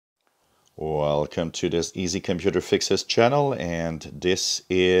Welcome to this Easy Computer Fixes channel, and this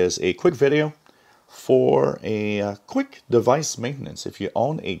is a quick video for a quick device maintenance. If you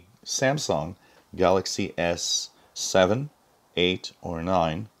own a Samsung Galaxy S7, 8, or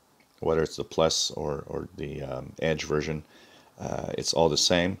 9, whether it's the Plus or the Edge version, it's all the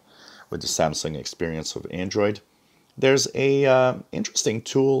same with the Samsung experience of Android. There's a interesting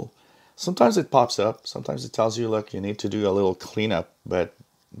tool. Sometimes it pops up, sometimes it tells you, look, you need to do a little cleanup, but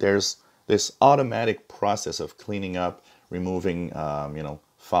there's this automatic process of cleaning up, removing,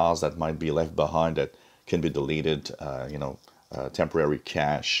 files that might be left behind that can be deleted, temporary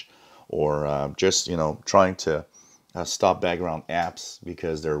cache, or just, trying to stop background apps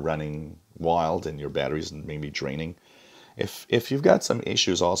because they're running wild and your batteries may be draining. If you've got some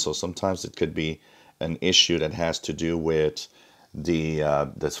issues also, sometimes it could be an issue that has to do with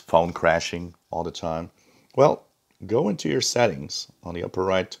this phone crashing all the time. Well, go into your settings on the upper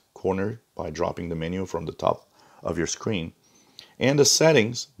right corner by dropping the menu from the top of your screen. And the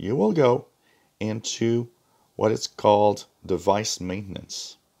settings, you will go into what is called device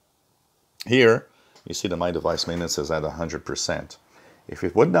maintenance. Here, you see that my device maintenance is at 100%. If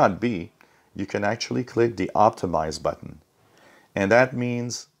it would not be, you can actually click the optimize button. And that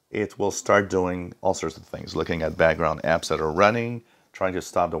means it will start doing all sorts of things, looking at background apps that are running, trying to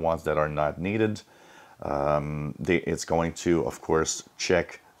stop the ones that are not needed. It's going to, of course,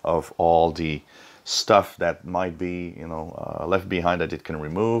 check of all the stuff that might be, left behind that it can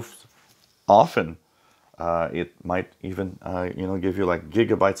remove. Often, it might even, give you like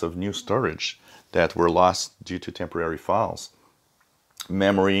gigabytes of new storage that were lost due to temporary files.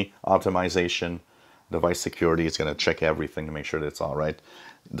 Memory optimization, device security is going to check everything to make sure that it's all right.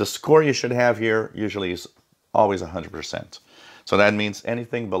 The score you should have here usually is always 100%. So that means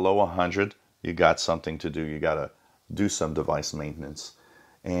anything below 100, you got something to do. You got to do some device maintenance.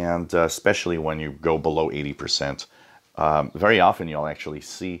 And especially when you go below 80%, very often you'll actually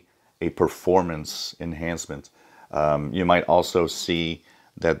see a performance enhancement. You might also see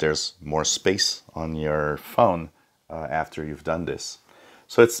that there's more space on your phone after you've done this.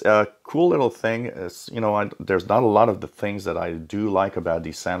 So it's a cool little thing. It's, there's not a lot of the things that I do like about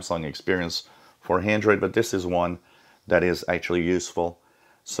the Samsung experience for Android, but this is one that is actually useful.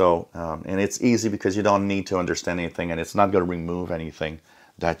 So, and it's easy because you don't need to understand anything, and it's not going to remove anything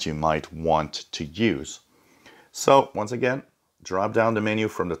that you might want to use. So once again, drop down the menu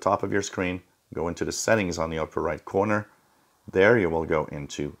from the top of your screen, go into the settings on the upper right corner. There you will go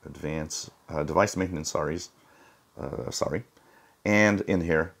into advanced device maintenance, and in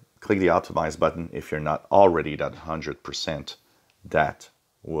here, click the optimize button if you're not already at 100%. That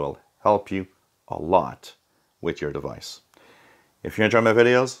will help you a lot with your device. If you enjoy my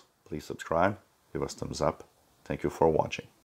videos, please subscribe, give us a thumbs up. Thank you for watching.